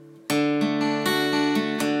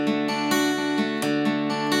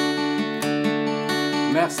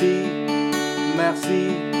Merci, merci,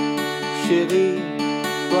 chérie,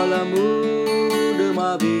 toi l'amour de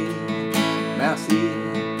ma vie. Merci,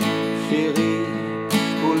 chérie,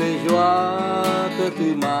 pour les joies que tu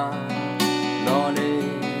m'as données.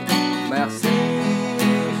 Merci,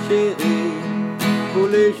 chérie, pour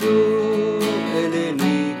les jours et les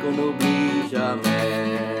nuits qu'on n'oublie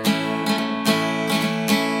jamais.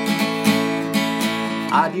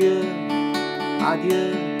 Adieu, adieu,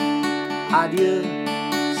 adieu,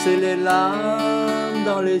 c'est les larmes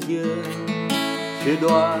dans les yeux. Je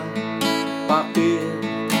dois partir,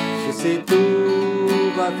 je sais tout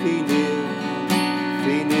va finir,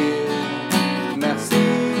 finir. Merci,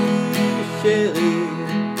 chérie,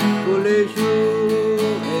 pour les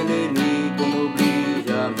jours et les nuits qu'on n'oublie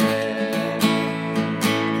jamais.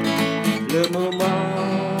 Le moment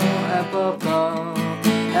important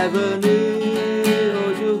est venu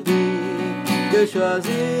aujourd'hui de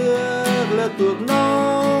choisir le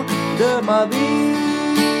tournant de ma vie.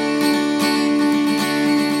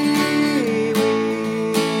 Oui,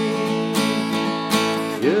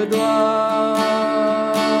 je dois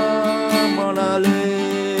m'en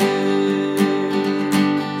aller,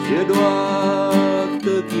 je dois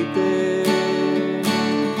te quitter,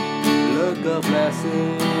 le cœur blessé,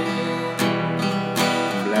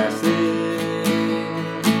 blessé.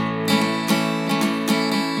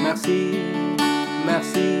 Merci,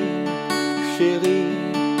 merci, chérie,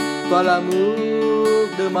 toi l'amour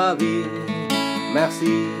de ma vie.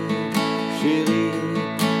 Merci, chérie,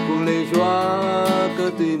 pour les joies que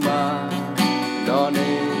tu m'as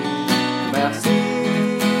données. Merci,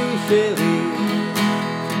 chérie,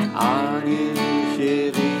 adieu,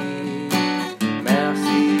 chérie.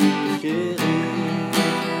 Merci, chérie,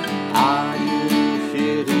 adieu,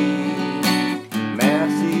 chérie.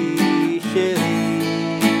 Merci, chérie.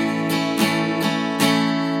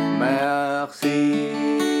 Merci.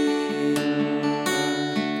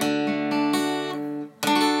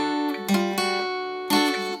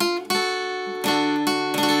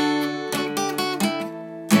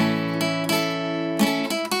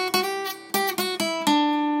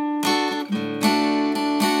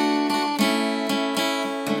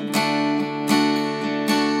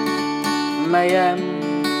 Này em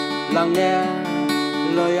lắng nghe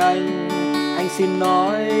lời anh xin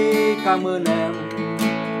nói cảm ơn em.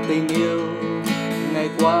 Tình yêu ngày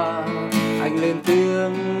qua anh lên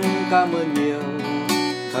tiếng cảm ơn nhiều,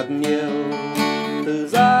 thật nhiều. Từ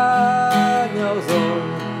giá nhau rồi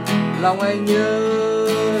lòng anh nhớ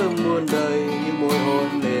muôn đời những môi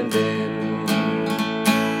hôn êm đềm.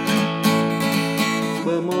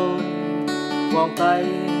 Bờ môi vòng tay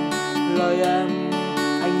lời em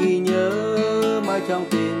anh ghi nhớ mãi trong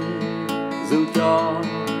tim. Dù cho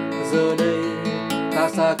giờ đây ta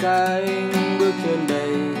xa cách bước trên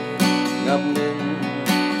đây, ngập ngừng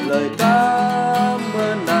lời cảm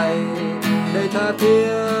ơn này để tha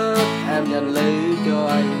thiết em nhận lấy cho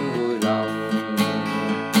anh vui lòng.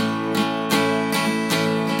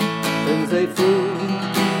 Từng giây phút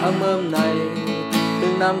ấm này,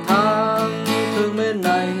 từng năm tháng thương mến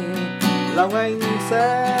này, lòng anh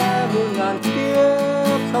sẽ muôn ngàn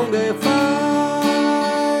kiếp không để phai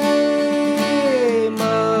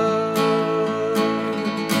mờ.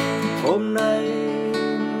 Hôm nay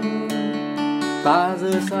ta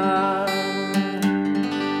rời xa,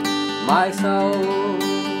 mai sau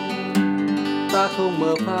ta không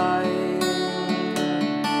mơ phai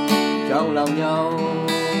trong lòng nhau,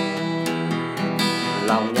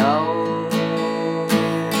 lòng nhau.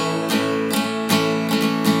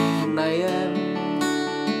 Này em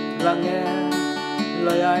lắng nghe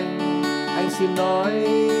lời anh xin nói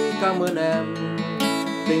cảm ơn em.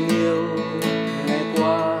 Tình yêu ngày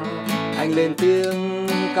qua anh lên tiếng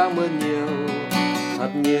cảm ơn nhiều, thật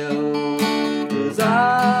nhiều. Từ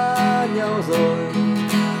giá nhau rồi